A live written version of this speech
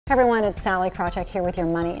Hey everyone, it's Sally Krawcheck here with your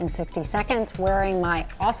Money in 60 Seconds, wearing my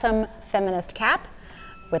awesome feminist cap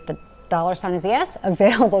with the $ is yes,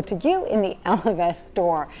 available to you in the Ellevest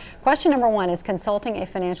store. Question number one, is consulting a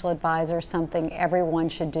financial advisor something everyone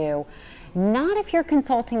should do? Not if you're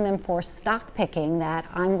consulting them for stock picking, that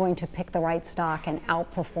I'm going to pick the right stock and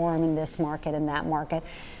outperform in this market and that market.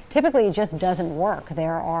 Typically, it just doesn't work.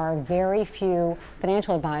 There are very few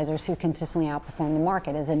financial advisors who consistently outperform the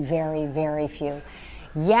market, as in very, very few.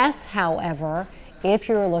 Yes, however, if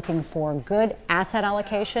you're looking for good asset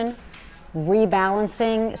allocation,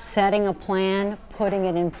 rebalancing, setting a plan, putting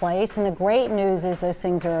it in place. And the great news is those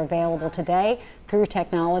things are available today through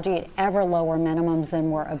technology at ever lower minimums than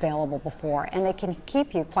were available before. And they can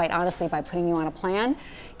keep you, quite honestly, by putting you on a plan,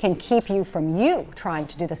 can keep you from trying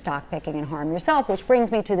to do the stock picking and harm yourself, which brings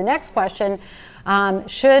me to the next question.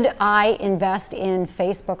 Should I invest in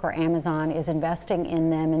Facebook or Amazon? Is investing in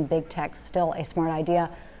them in big tech still a smart idea?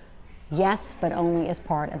 Yes, but only as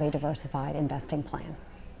part of a diversified investing plan.